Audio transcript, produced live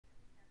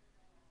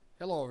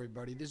Hello,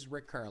 everybody. This is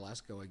Rick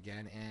Carlesco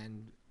again.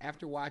 And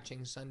after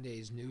watching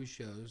Sunday's news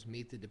shows,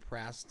 Meet the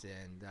Depressed,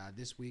 and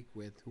this week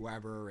with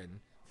whoever and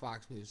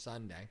Fox News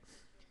Sunday,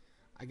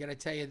 I got to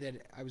tell you that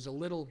I was a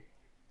little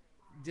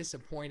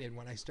disappointed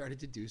when I started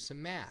to do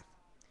some math.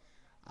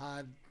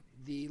 Uh,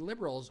 the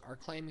liberals are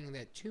claiming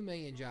that 2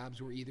 million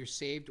jobs were either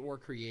saved or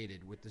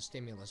created with the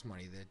stimulus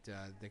money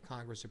that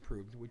Congress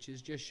approved, which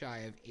is just shy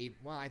of eight.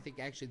 Well, I think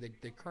actually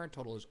the current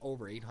total is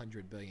over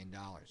 $800 billion.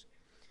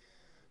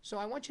 So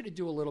I want you to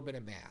do a little bit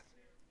of math.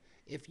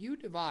 If you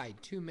divide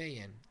 2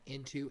 million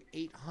into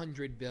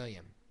 800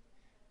 billion,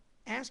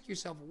 ask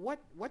yourself what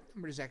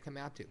number does that come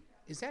out to?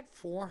 Is that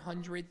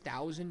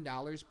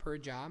 $400,000 per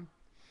job?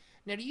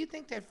 Now, do you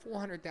think that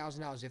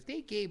 $400,000, if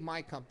they gave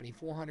my company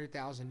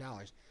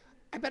 $400,000,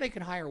 I bet I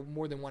could hire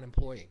more than one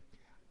employee.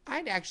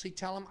 I'd actually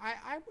tell them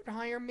I would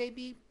hire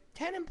maybe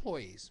 10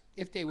 employees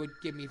if they would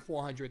give me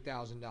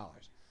 $400,000.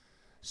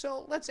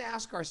 So let's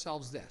ask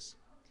ourselves this: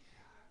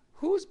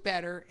 who's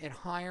better at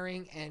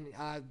hiring and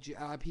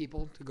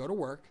people to go to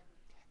work,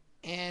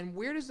 and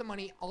where does the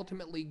money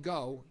ultimately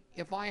go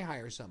if I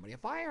hire somebody?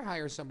 If I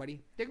hire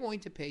somebody, they're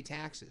going to pay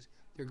taxes.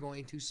 They're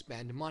going to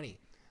spend money.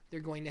 They're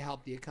going to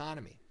help the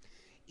economy.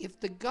 If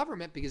the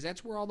government, because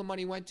that's where all the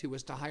money went to,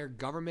 was to hire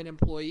government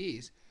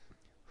employees,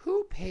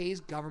 who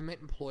pays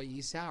government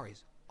employees'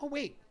 salaries? Oh,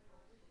 wait,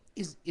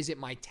 is it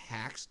my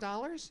tax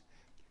dollars?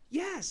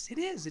 Yes, it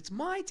is. It's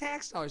my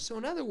tax dollars. So,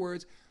 in other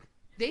words,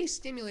 they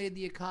stimulated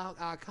the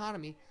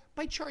economy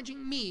by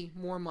charging me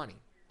more money.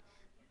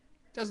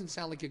 Doesn't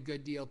sound like a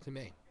good deal to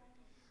me.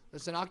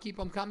 Listen, I'll keep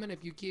them coming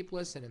if you keep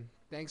listening.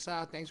 Thanks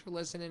for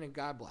listening, and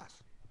God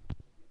bless.